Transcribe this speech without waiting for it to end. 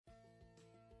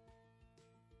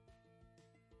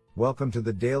Welcome to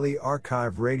the Daily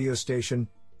Archive radio station,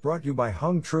 brought to you by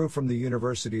Hung Tru from the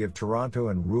University of Toronto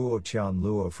and Ruo Tian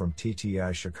Luo from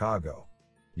TTI Chicago.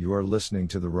 You are listening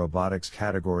to the robotics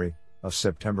category of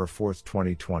September 4,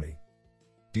 2020.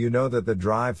 Do you know that the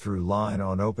drive-through line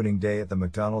on opening day at the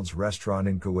McDonald's restaurant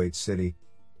in Kuwait City,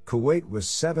 Kuwait was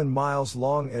 7 miles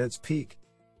long at its peak?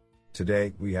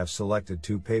 Today, we have selected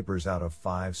 2 papers out of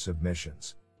 5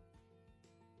 submissions.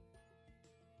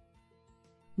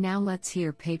 Now let's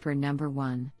hear paper number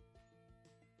 1.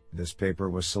 This paper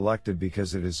was selected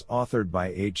because it is authored by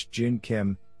H. Jin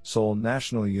Kim, Seoul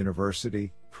National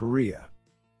University, Korea.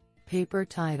 Paper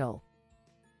title: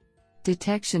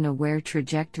 Detection-Aware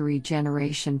Trajectory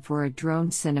Generation for a Drone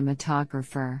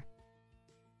Cinematographer.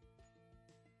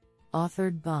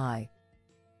 Authored by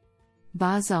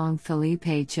Bazong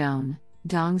Felipe Joan,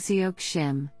 Dongseok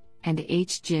Shim, and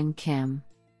H. Jin Kim.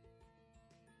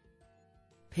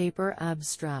 Paper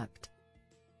abstract: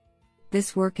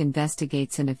 This work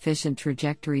investigates an efficient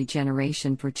trajectory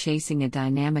generation for chasing a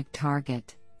dynamic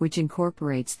target, which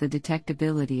incorporates the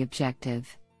detectability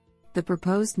objective. The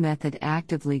proposed method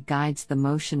actively guides the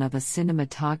motion of a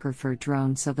cinematographer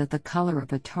drone so that the color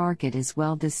of a target is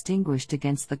well distinguished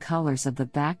against the colors of the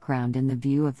background in the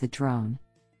view of the drone.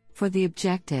 For the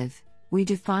objective, we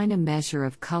define a measure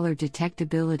of color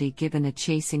detectability given a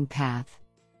chasing path.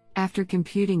 After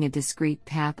computing a discrete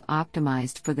path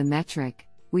optimized for the metric,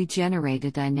 we generate a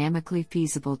dynamically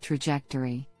feasible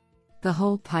trajectory. The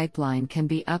whole pipeline can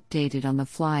be updated on the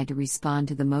fly to respond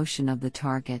to the motion of the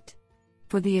target.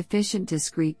 For the efficient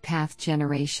discrete path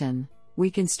generation,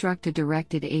 we construct a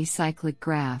directed acyclic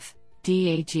graph,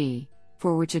 DAG,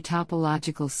 for which a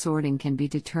topological sorting can be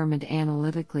determined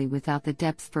analytically without the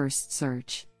depth-first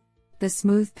search. The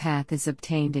smooth path is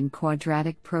obtained in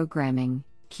quadratic programming,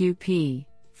 QP,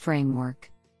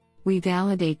 framework. We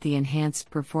validate the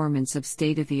enhanced performance of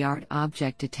state-of-the-art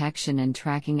object detection and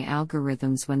tracking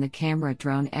algorithms when the camera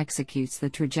drone executes the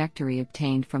trajectory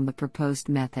obtained from the proposed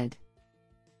method.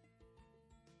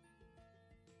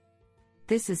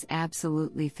 This is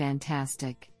absolutely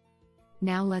fantastic.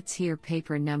 Now let's hear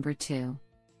paper number 2.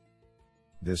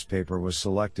 This paper was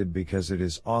selected because it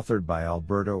is authored by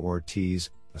Alberto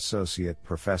Ortiz, Associate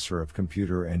Professor of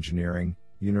Computer Engineering,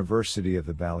 University of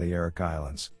the Balearic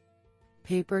Islands.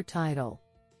 Paper title: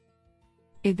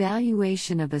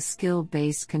 Evaluation of a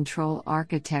skill-based control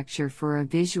architecture for a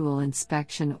visual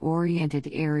inspection-oriented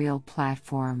aerial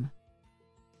platform.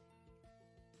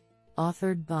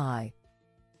 Authored by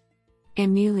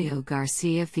Emilio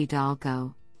Garcia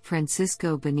Fidalgo,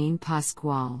 Francisco Benin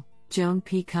Pascual, Joan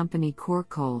P. Company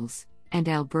Corcoles, and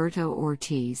Alberto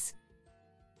Ortiz.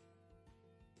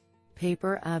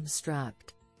 Paper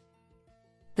abstract: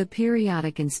 The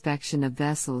periodic inspection of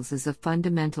vessels is a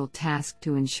fundamental task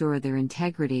to ensure their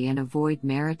integrity and avoid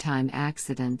maritime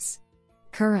accidents.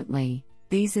 Currently,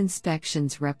 these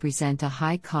inspections represent a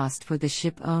high cost for the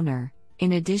ship owner,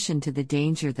 in addition to the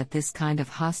danger that this kind of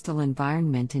hostile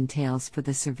environment entails for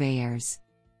the surveyors.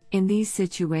 In these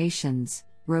situations,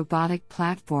 robotic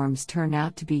platforms turn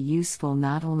out to be useful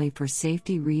not only for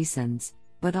safety reasons,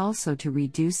 but also to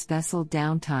reduce vessel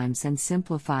downtimes and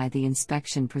simplify the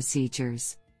inspection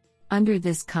procedures. Under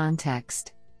this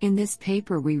context, in this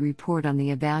paper we report on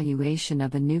the evaluation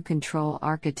of a new control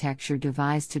architecture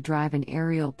devised to drive an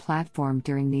aerial platform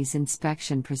during these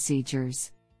inspection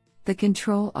procedures. The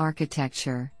control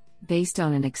architecture, based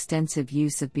on an extensive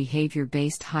use of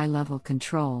behavior-based high-level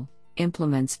control,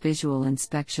 implements visual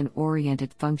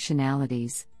inspection-oriented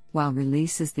functionalities, while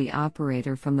releases the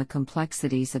operator from the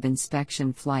complexities of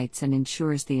inspection flights and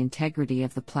ensures the integrity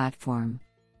of the platform.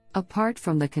 Apart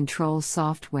from the control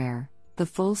software, the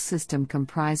full system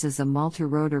comprises a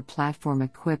multi-rotor platform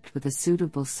equipped with a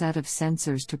suitable set of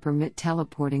sensors to permit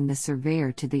teleporting the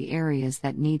surveyor to the areas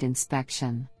that need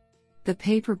inspection. The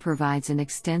paper provides an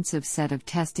extensive set of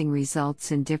testing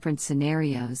results in different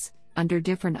scenarios, under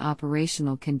different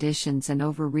operational conditions and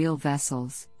over real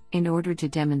vessels, in order to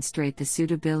demonstrate the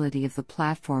suitability of the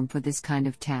platform for this kind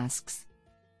of tasks.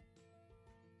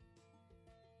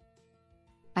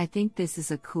 I think this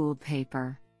is a cool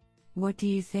paper. What do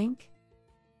you think?